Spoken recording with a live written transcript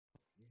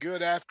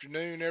good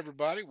afternoon,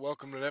 everybody.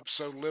 Welcome to an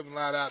episode of Living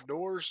Light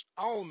Outdoors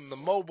on the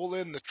mobile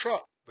in the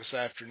truck this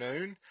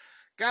afternoon.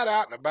 Got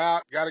out and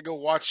about, got to go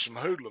watch some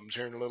hoodlums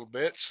here in a little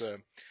bit, so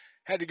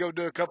had to go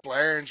do a couple of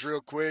errands real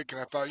quick.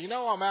 And I thought,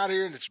 I'm out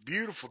here and it's a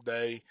beautiful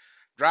day,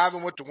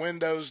 driving with the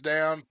windows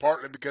down,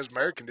 partly because my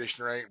air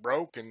conditioner ain't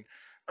broke. And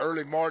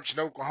early March in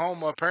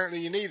Oklahoma, apparently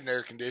you need an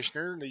air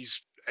conditioner in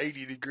these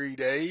 80-degree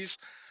days.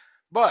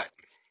 But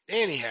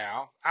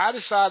anyhow, I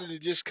decided to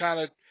just kind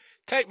of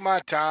take my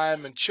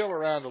time and chill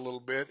around a little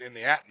bit in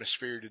the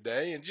atmosphere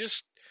today and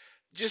just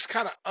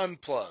kind of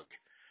unplug.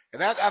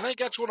 And I think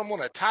that's what I'm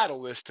going to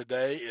title this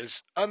today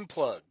is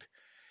unplugged.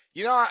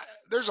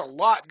 There's a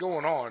lot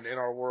going on in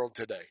our world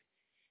today.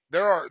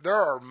 There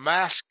are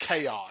mass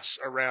chaos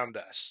around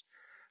us.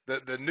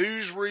 The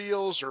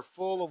newsreels are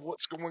full of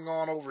what's going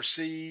on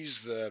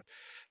overseas.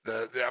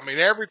 I mean,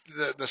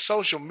 the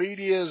social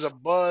media is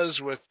abuzz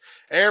with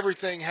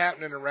everything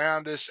happening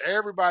around us.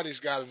 Everybody's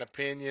got an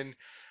opinion.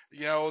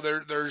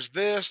 There's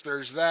this,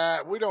 there's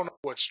that. We don't know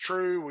what's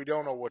true. We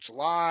don't know what's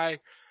lie.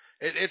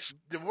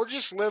 We're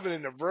just living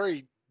in a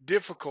very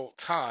difficult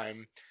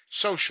time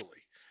socially.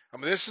 I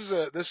mean, this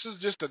is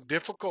just a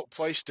difficult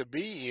place to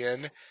be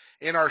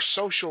in our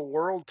social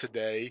world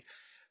today,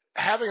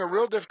 having a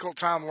real difficult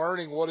time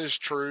learning what is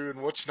true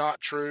and what's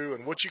not true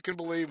and what you can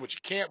believe, what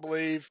you can't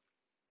believe.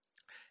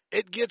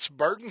 It gets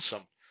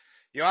burdensome.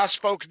 I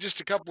spoke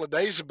just a couple of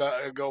days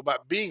ago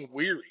about being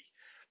weary.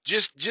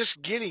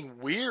 Just getting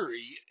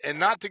weary, and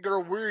not to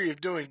grow weary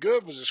of doing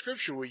good was the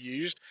scripture we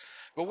used.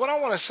 But what I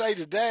want to say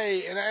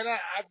today, and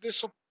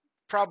this will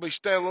probably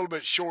stay a little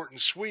bit short and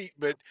sweet,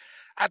 but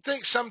I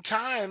think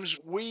sometimes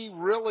we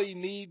really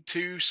need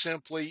to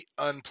simply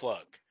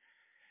unplug.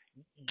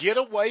 Get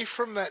away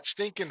from that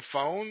stinking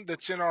phone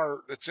that's in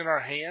our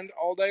hand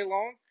all day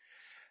long.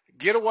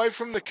 Get away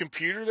from the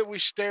computer that we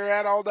stare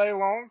at all day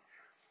long.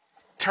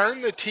 Turn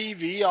the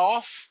TV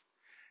off.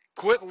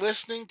 Quit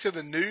listening to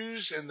the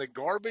news and the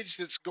garbage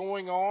that's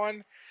going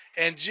on,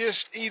 and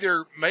just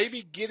either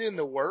maybe get in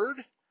the word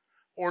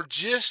or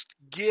just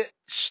get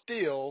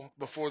still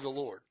before the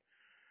Lord.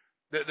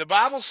 The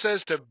Bible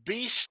says to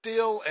be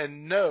still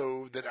and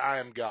know that I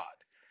am God.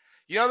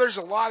 There's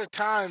a lot of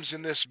times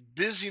in this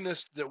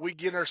busyness that we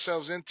get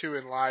ourselves into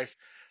in life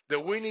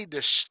that we need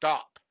to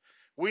stop.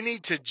 We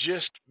need to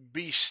just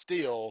be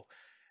still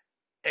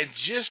and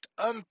just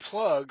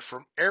unplug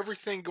from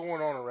everything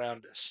going on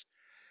around us.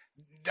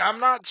 I'm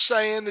not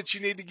saying that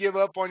you need to give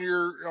up on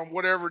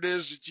whatever it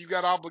is that you've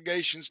got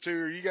obligations to,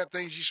 or you got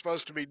things you're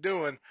supposed to be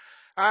doing.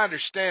 I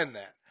understand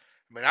that.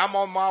 I mean, I'm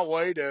on my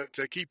way to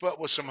keep up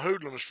with some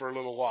hoodlums for a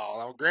little while.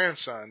 I have a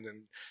grandson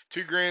and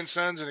two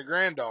grandsons and a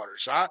granddaughter.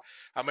 So I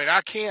mean,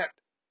 I can't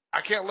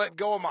let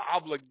go of my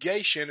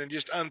obligation and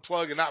just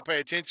unplug and not pay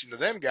attention to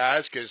them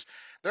guys, because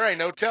there ain't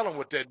no telling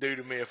what they'd do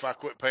to me if I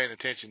quit paying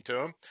attention to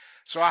them.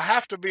 So I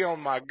have to be on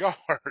my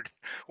guard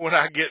when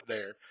I get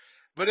there.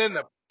 But in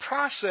the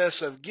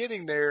process of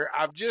getting there,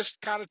 I've just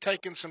kind of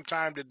taken some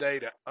time today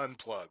to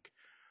unplug,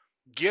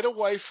 get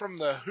away from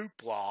the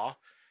hoopla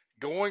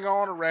going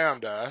on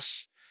around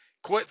us,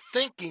 quit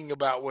thinking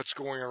about what's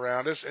going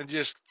around us, and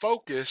just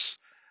focus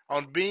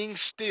on being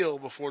still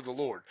before the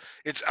Lord.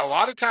 It's a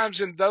lot of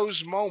times in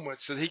those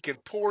moments that He can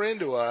pour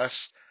into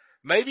us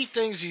maybe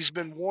things He's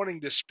been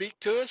wanting to speak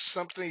to us,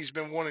 something He's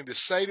been wanting to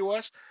say to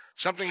us,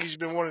 something He's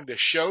been wanting to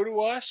show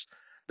to us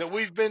that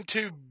we've been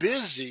too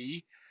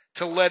busy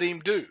to let Him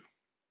do.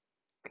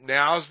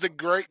 Now's the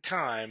great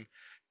time.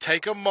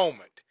 Take a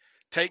moment.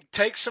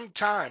 Take some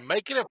time.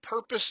 Make it a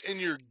purpose in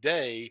your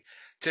day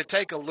to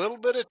take a little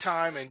bit of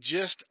time and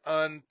just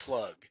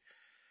unplug.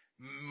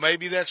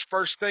 Maybe that's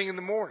first thing in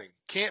the morning.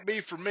 Can't be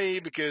for me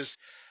because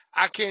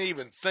I can't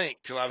even think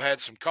till I've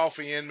had some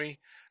coffee in me.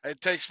 It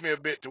takes me a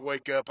bit to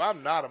wake up.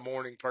 I'm not a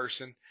morning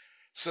person.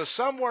 So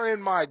somewhere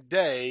in my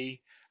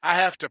day, I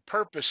have to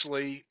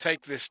purposely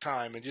take this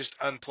time and just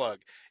unplug.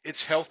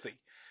 It's healthy.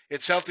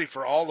 It's healthy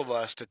for all of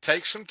us to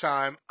take some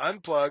time,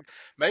 unplug,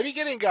 maybe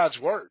get in God's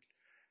Word.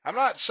 I'm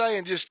not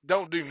saying just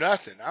don't do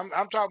nothing.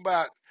 I'm talking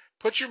about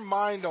put your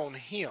mind on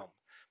Him.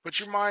 Put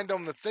your mind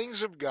on the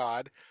things of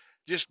God.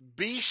 Just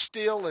be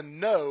still and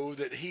know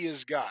that He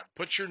is God.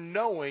 Put your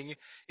knowing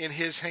in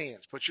His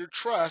hands. Put your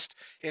trust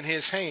in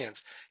His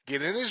hands.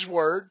 Get in His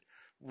Word.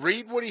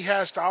 Read what He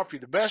has to offer you.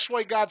 The best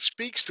way God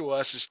speaks to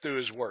us is through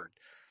His Word.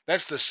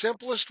 That's the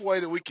simplest way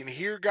that we can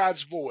hear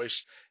God's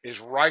voice is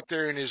right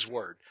there in His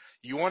Word.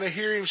 You want to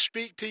hear Him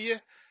speak to you?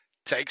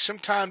 Take some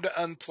time to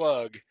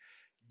unplug.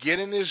 Get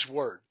in His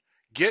Word.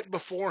 Get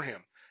before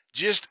Him.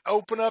 Just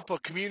open up a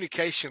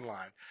communication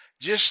line.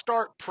 Just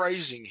start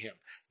praising Him.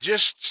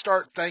 Just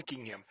start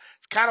thanking Him.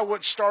 It's kind of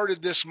what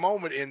started this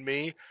moment in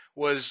me.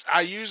 Was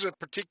I use a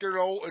particular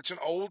it's an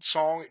old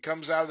song. It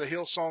comes out of the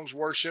Hillsongs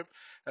Worship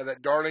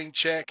that Darlene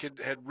Check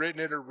had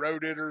written it or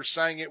wrote it or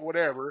sang it,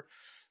 whatever.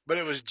 But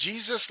it was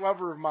Jesus,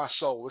 Lover of My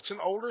Soul. It's an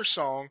older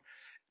song,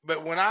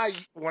 but when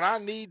I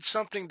need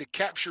something to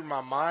capture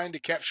my mind, to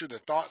capture the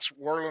thoughts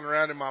whirling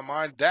around in my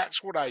mind,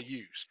 that's what I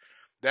use.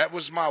 That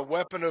was my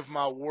weapon of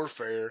my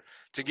warfare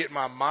to get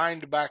my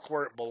mind back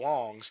where it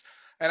belongs.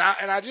 And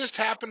I just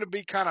happened to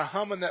be kind of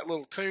humming that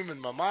little tune in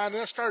my mind,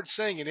 and I started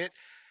singing it,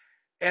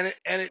 and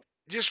it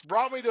just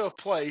brought me to a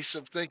place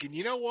of thinking,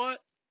 you know what?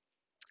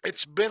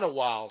 It's been a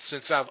while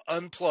since I've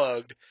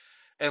unplugged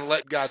and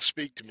let God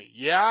speak to me.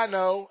 Yeah, I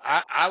know.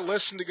 I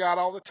listen to God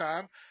all the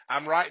time.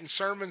 I'm writing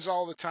sermons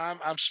all the time.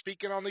 I'm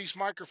speaking on these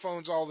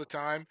microphones all the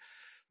time.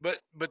 But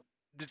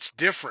it's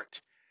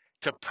different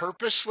to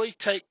purposely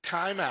take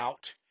time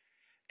out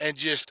and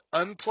just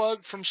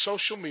unplug from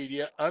social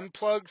media,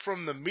 unplug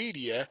from the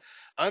media,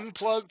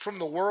 unplug from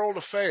the world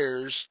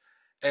affairs,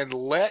 and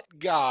let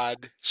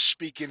God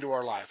speak into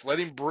our life. Let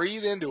Him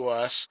breathe into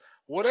us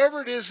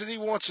whatever it is that He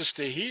wants us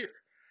to hear.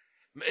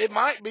 It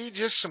might be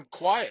just some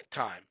quiet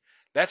time.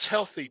 That's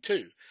healthy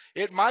too.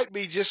 It might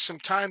be just some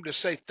time to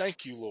say,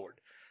 thank you, Lord.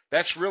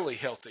 That's really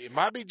healthy. It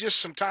might be just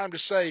some time to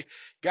say,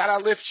 God, I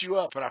lift you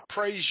up and I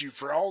praise you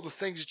for all the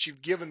things that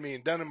you've given me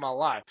and done in my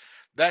life.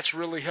 That's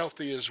really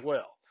healthy as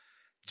well.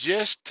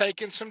 Just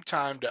taking some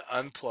time to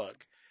unplug.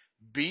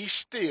 Be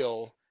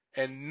still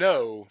and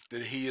know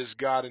that He is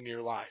God in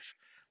your life.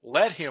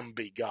 Let Him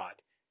be God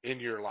in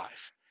your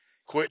life.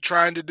 Quit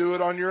trying to do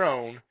it on your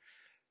own.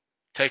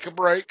 Take a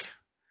break.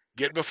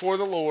 Get before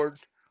the Lord,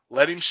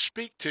 let Him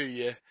speak to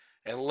you,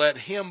 and let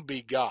Him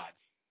be God.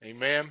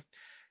 Amen.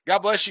 God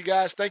bless you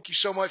guys. Thank you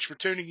so much for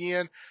tuning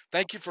in.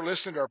 Thank you for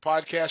listening to our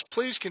podcast.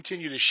 Please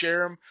continue to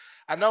share them.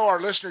 I know our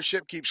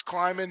listenership keeps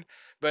climbing,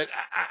 but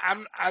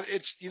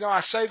it's, I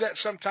say that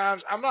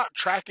sometimes. I'm not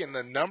tracking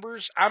the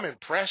numbers. I'm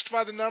impressed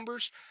by the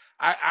numbers.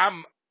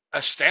 I'm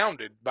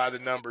astounded by the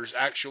numbers,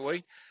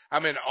 actually.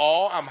 I'm in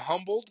awe. I'm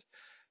humbled.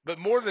 But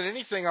more than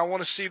anything, I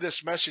want to see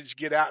this message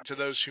get out to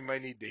those who may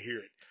need to hear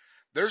it.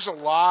 There's a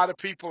lot of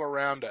people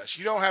around us.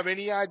 You don't have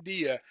any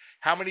idea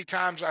how many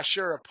times I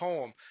share a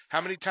poem,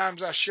 how many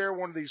times I share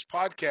one of these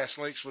podcast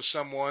links with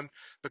someone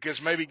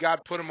because maybe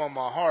God put them on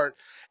my heart,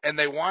 and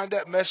they wind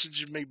up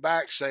messaging me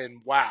back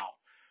saying, wow,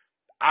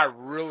 I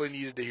really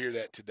needed to hear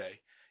that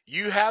today.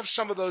 You have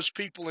some of those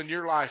people in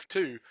your life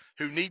too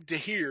who need to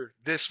hear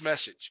this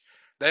message.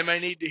 They may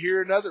need to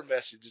hear another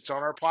message. It's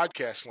on our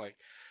podcast link.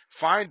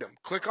 Find them.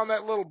 Click on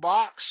that little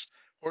box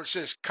where it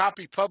says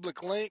copy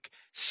public link.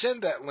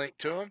 Send that link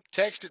to them.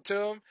 Text it to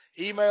them.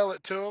 Email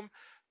it to them.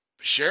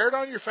 Share it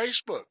on your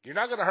Facebook. You're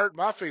not going to hurt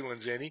my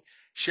feelings any.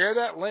 Share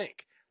that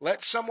link.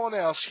 Let someone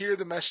else hear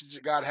the message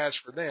that God has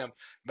for them.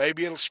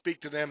 Maybe it'll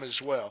speak to them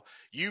as well.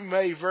 You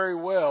may very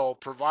well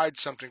provide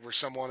something for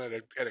someone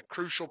at a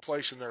crucial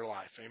place in their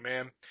life.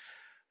 Amen.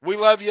 We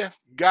love you.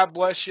 God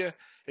bless you.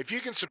 If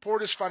you can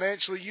support us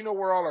financially, you know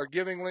where all our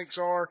giving links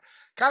are.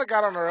 Kind of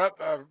got on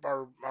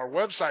our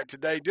website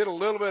today, did a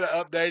little bit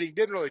of updating,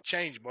 didn't really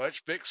change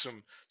much, fixed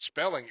some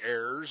spelling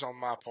errors on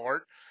my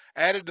part,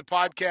 added the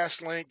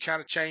podcast link,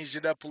 kind of changed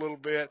it up a little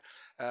bit,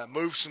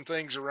 moved some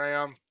things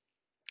around.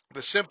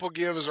 The simple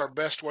give is our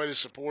best way to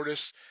support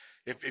us.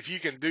 If you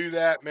can do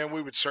that, man,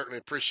 we would certainly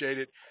appreciate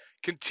it.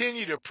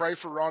 Continue to pray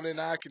for Ron and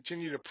I.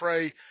 Continue to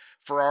pray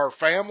for our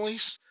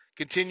families.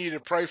 Continue to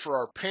pray for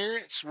our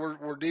parents.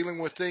 We're dealing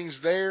with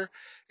things there.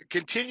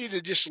 Continue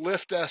to just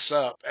lift us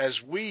up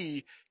as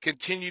we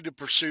continue to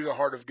pursue the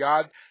heart of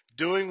God,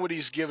 doing what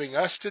He's giving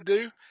us to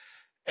do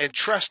and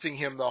trusting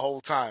Him the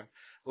whole time.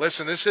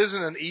 Listen, this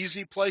isn't an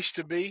easy place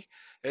to be.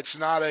 It's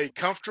not a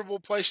comfortable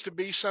place to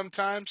be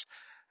sometimes,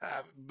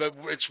 but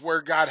it's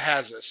where God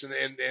has us. And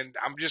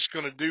I'm just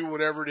going to do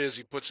whatever it is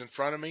He puts in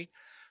front of me.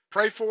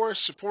 Pray for us,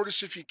 support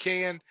us if you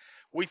can.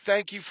 We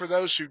thank you for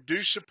those who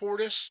do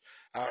support us.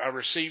 I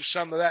received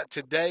some of that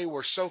today.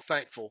 We're so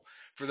thankful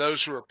for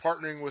those who are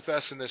partnering with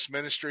us in this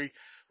ministry.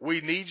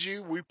 We need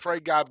you. We pray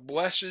God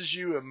blesses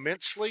you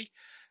immensely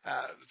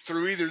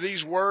through either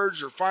these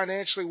words or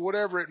financially,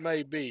 whatever it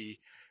may be.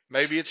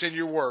 Maybe it's in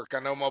your work.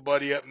 I know my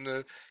buddy up in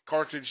the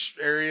Carthage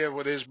area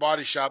with his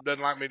body shop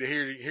doesn't like me to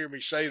hear me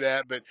say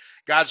that, but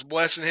God's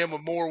blessing him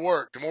with more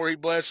work. The more He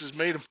blesses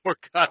me, the more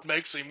God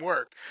makes him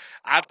work.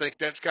 I think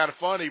that's kind of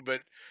funny,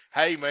 but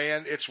hey,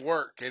 man, it's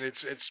work and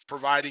it's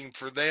providing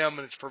for them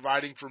and it's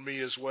providing for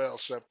me as well.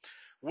 So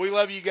we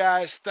love you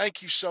guys.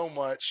 Thank you so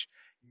much.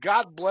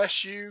 God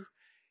bless you.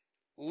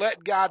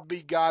 Let God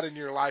be God in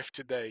your life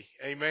today.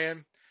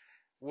 Amen.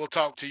 We'll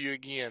talk to you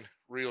again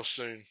real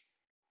soon.